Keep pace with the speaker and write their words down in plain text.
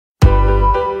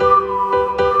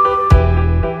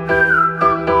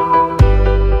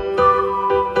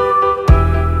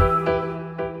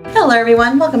Hello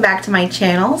everyone, welcome back to my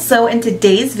channel. So in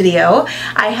today's video,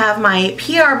 I have my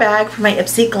PR bag for my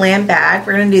Ipsy Glam Bag.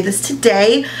 We're going to do this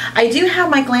today. I do have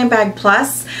my Glam Bag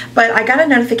Plus, but I got a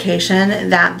notification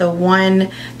that the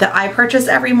one that I purchase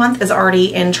every month is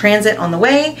already in transit on the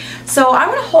way. So I'm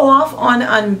going to hold off on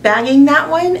unbagging that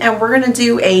one, and we're going to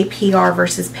do a PR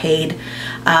versus paid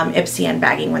Ipsy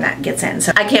unbagging when that gets in.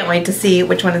 So I can't wait to see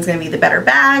which one is going to be the better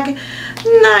bag.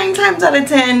 9 times out of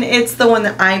 10, it's the one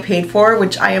that I paid for,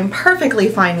 which I am perfectly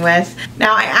fine with.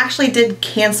 Now, I actually did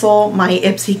cancel my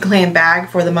Ipsy Glam Bag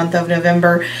for the month of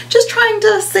November, just trying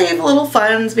to save a little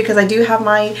funds because I do have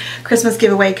my Christmas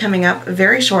giveaway coming up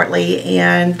very shortly,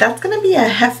 and that's going to be a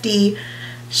hefty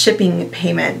shipping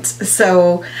payment.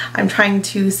 So I'm trying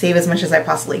to save as much as I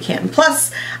possibly can.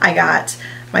 Plus, I got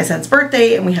my son's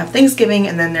birthday, and we have Thanksgiving,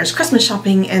 and then there's Christmas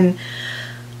shopping, and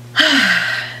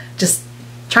just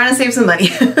trying to save some money.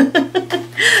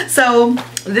 So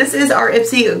this is our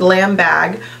Ipsy Glam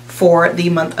Bag for the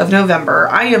month of November.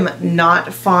 I am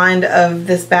not fond of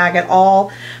this bag at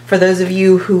all. For those of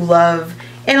you who love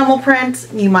animal print,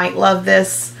 you might love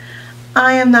this.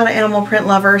 I am not an animal print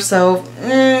lover, so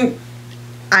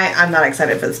I'm not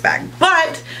excited for this bag,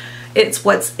 but it's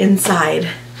what's inside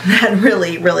that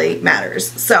really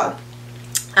matters. So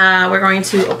we're going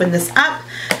to open this up,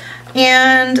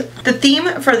 and the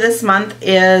theme for this month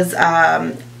is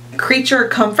creature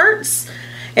comforts.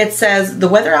 It says, the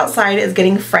weather outside is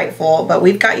getting frightful, but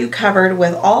we've got you covered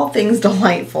with all things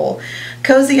delightful.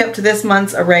 Cozy up to this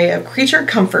month's array of creature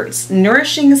comforts,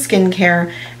 nourishing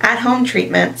skincare, at-home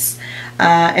treatments,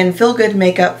 and feel-good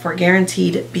makeup for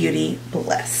guaranteed beauty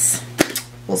bliss.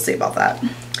 We'll see about that.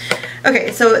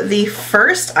 Okay, so the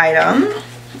first item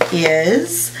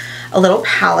is a little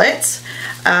palette.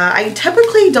 I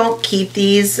typically don't keep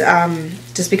these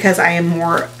just because I am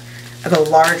more of a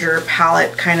larger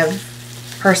palette kind of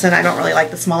person. I don't really like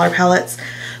the smaller palettes,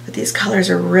 but these colors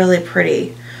are really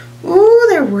pretty. Ooh,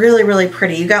 they're really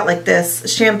pretty. You got like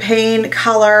this champagne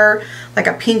color, like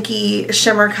a pinky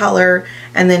shimmer color,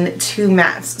 and then 2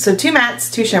 mattes. So 2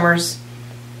 mattes, 2 shimmers.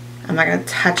 I'm not going to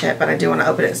touch it, but I do want to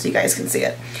open it so you guys can see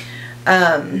it.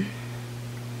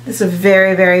 It's a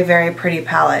very pretty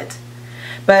palette,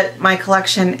 but my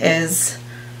collection is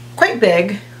quite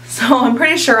big, so I'm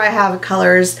pretty sure I have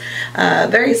colors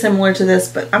very similar to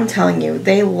this, but I'm telling you,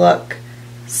 they look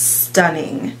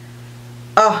stunning.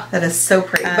 Oh, that is so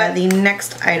pretty. But the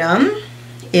next item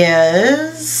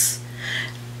is,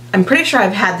 I'm pretty sure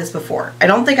I've had this before. I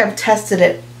don't think I've tested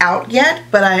it out yet,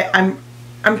 but I'm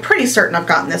pretty certain I've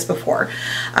gotten this before.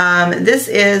 This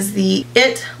is the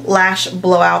It Lash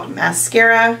Blowout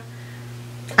Mascara.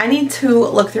 I need to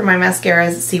look through my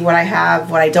mascaras to see what I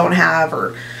have, what I don't have,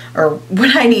 or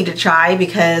what I need to try,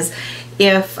 because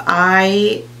if like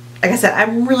I said,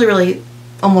 I'm really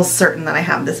almost certain that I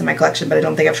have this in my collection, but I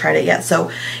don't think I've tried it yet.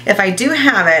 So if I do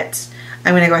have it,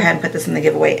 I'm going to go ahead and put this in the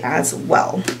giveaway as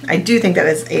well. I do think that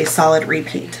is a solid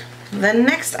repeat. The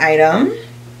next item,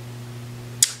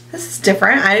 this is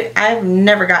different. I've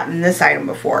never gotten this item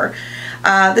before.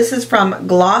 This is from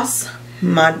Gloss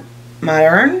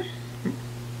Modern.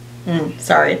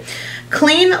 Sorry.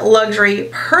 Clean Luxury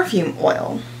Perfume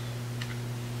Oil.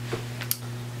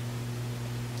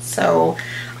 So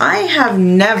I have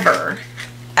never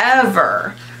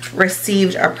ever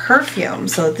received a perfume,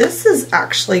 so this is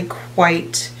actually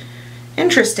quite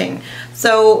interesting.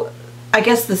 So I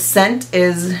guess the scent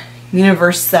is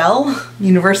universal,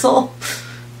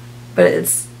 but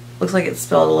it's looks like it's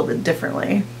spelled a little bit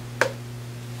differently.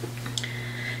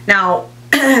 Now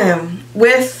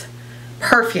with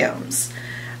perfumes,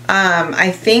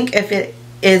 I think if it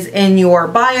is in your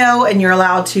bio and you're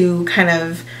allowed to kind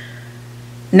of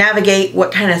navigate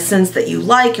what kind of scents that you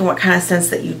like and what kind of scents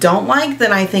that you don't like,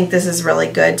 then I think this is really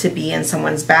good to be in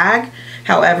someone's bag.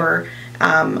 However,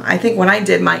 I think when I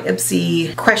did my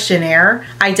Ipsy questionnaire,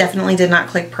 I definitely did not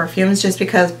click perfumes, just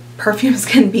because perfumes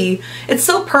can be, it's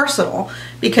so personal,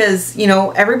 because, you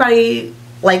know, everybody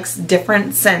likes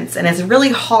different scents, and it's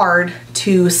really hard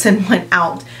to send one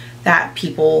out that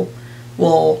people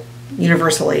will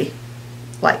universally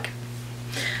like.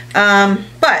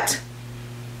 But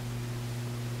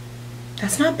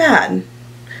that's not bad.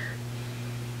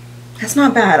 That's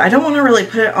not bad. I don't want to really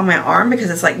put it on my arm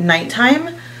because it's like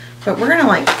nighttime, but we're gonna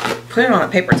like put it on a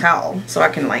paper towel so I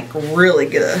can like really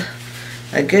get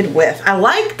a good whiff. I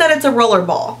like that it's a roller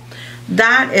ball.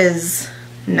 That is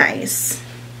nice.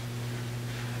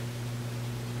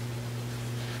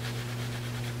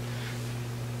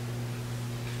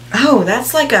 Oh,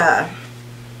 that's like a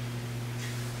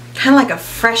kind of like a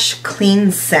fresh,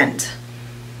 clean scent.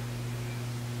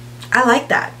 I like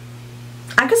that.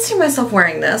 I could see myself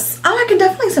wearing this. Oh, I can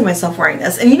definitely see myself wearing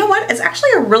this. And you know what? It's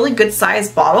actually a really good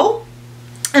size bottle,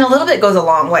 and a little bit goes a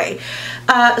long way.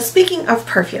 Speaking of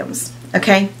perfumes,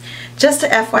 okay, just a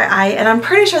FYI, and I'm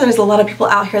pretty sure there's a lot of people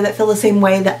out here that feel the same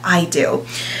way that I do.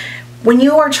 When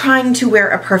you are trying to wear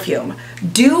a perfume,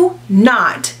 do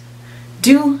not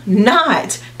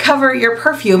cover your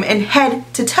perfume in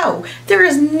head to toe. There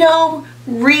is no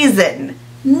reason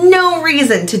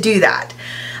to do that.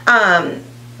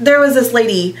 There was this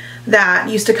lady that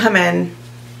used to come in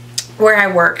where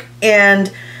I work,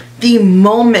 and the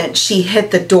moment she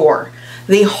hit the door,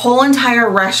 the whole entire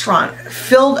restaurant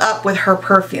filled up with her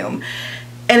perfume,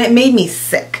 and it made me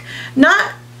sick.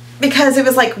 Not because it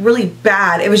was like really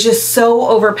bad, it was just so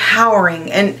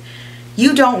overpowering, and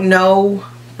you don't know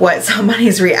what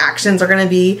somebody's reactions are going to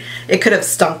be. It could have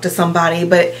stunk to somebody,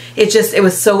 but it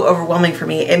was so overwhelming for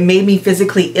me. It made me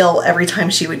physically ill every time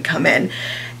she would come in,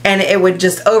 and it would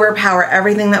just overpower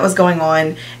everything that was going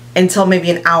on until maybe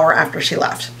an hour after she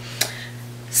left.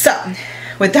 So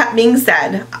with that being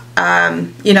said,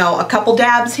 you know, a couple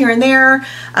dabs here and there.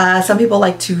 Some people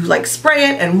like to like spray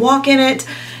it and walk in it.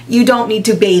 You don't need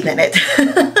to bathe in it.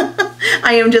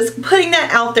 I am just putting that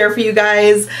out there for you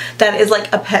guys. That is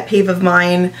like a pet peeve of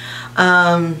mine.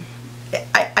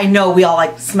 I know we all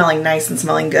like smelling nice and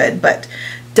smelling good, but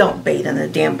don't bathe in the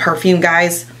damn perfume,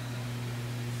 guys.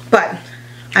 But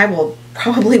I will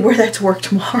probably wear that to work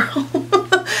tomorrow.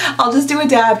 I'll just do a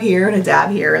dab here and a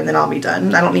dab here, and then I'll be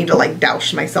done. I don't need to like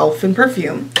douse myself in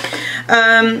perfume.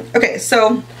 Okay,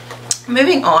 so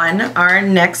moving on, our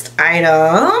next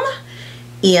item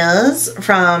is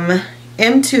from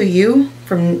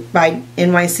M2U by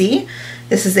NYC.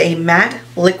 This is a matte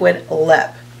liquid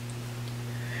lip.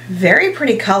 Very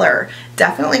pretty color.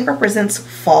 Definitely represents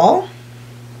fall.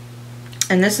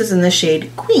 And this is in the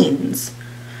shade Queens.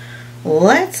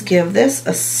 Let's give this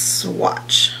a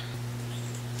swatch.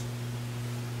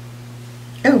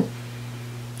 Oh,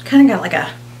 kind of got like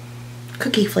a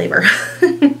cookie flavor.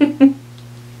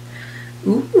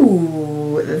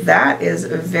 Ooh, that is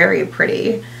very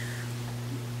pretty.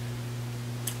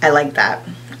 I like that.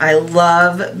 I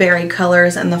love berry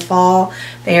colors in the fall.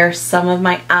 They are some of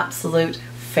my absolute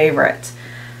favorites.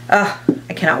 I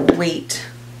cannot wait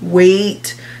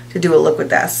to do a look with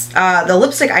this. The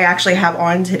lipstick I actually have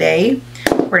on today,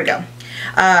 where'd it go,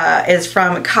 is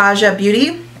from Kaja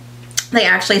Beauty. They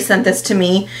actually sent this to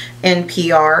me in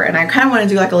PR, and I kind of want to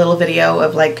do like a little video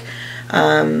of like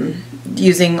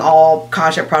using all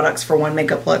Kaja products for one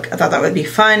makeup look. I thought that would be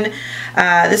fun.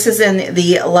 This is in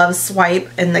the Love Swipe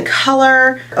in the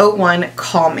color 01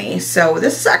 Call Me. So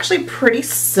this is actually pretty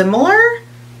similar.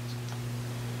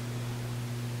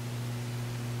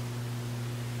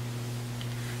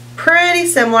 Pretty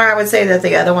similar. I would say that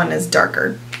the other one is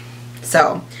darker.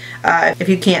 So if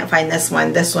you can't find this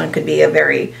one could be a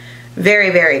very,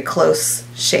 very close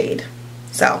shade.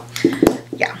 So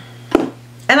yeah.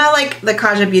 And I like the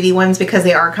Kaja Beauty ones because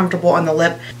they are comfortable on the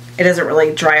lip. It doesn't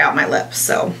really dry out my lips,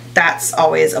 so that's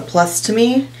always a plus to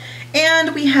me.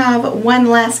 And we have one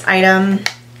last item,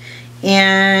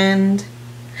 and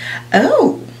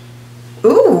oh,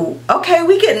 ooh, okay,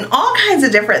 we getting all kinds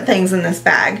of different things in this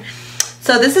bag.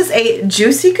 So this is a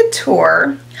Juicy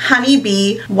Couture Honey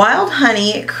Bee Wild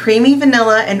Honey Creamy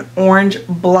Vanilla and Orange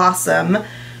Blossom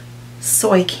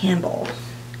Soy Candle.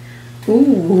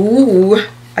 Ooh,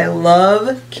 I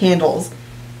love candles.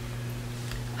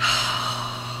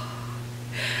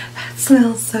 That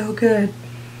smells so good.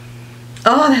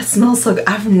 Oh, that smells so good.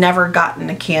 I've never gotten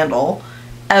a candle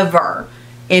ever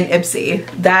in Ipsy.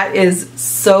 That is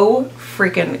so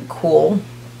freaking cool.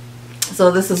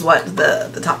 So this is what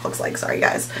the top looks like. Sorry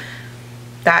guys.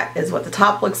 That is what the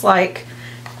top looks like.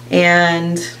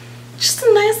 And just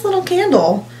a nice little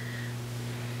candle.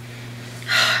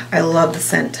 I love the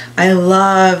scent. I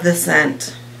love the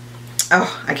scent.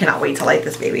 Oh, I cannot wait to light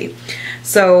this baby.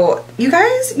 So you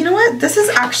guys, you know what? This is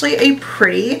actually a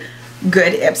pretty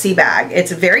good Ipsy bag.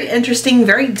 It's very interesting,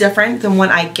 very different than what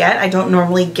I get. I don't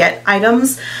normally get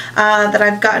items that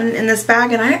I've gotten in this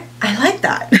bag, and I like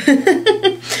that.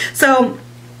 So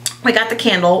we got the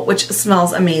candle, which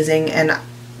smells amazing, and I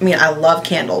mean, I love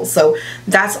candles, so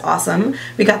that's awesome.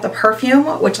 We got the perfume,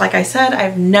 which like I said,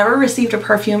 I've never received a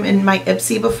perfume in my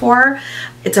Ipsy before.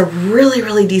 It's a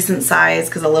really decent size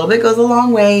because a little bit goes a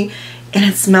long way, and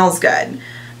it smells good.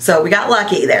 So we got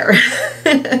lucky there.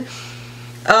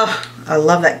 Oh, I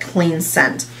love that clean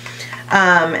scent.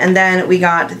 And then we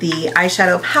got the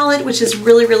eyeshadow palette, which is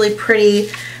really pretty.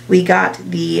 We got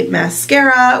the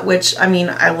mascara, which, I mean,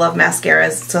 I love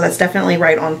mascaras, so that's definitely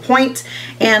right on point.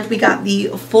 And we got the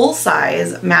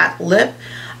full-size matte lip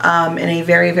in a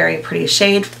very pretty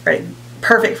shade,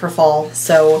 perfect for fall.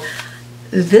 So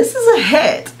this is a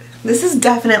hit. This is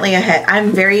definitely a hit.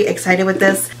 I'm very excited with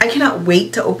this. I cannot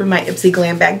wait to open my Ipsy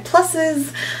Glam Bag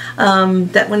Pluses.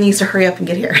 That one needs to hurry up and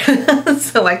get here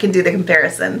so I can do the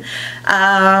comparison.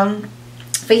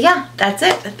 But yeah, that's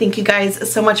it. Thank you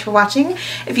guys so much for watching.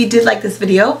 If you did like this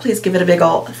video, please give it a big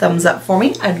ol' thumbs up for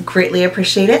me. I'd greatly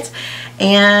appreciate it.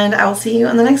 And I will see you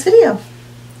in the next video.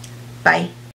 Bye.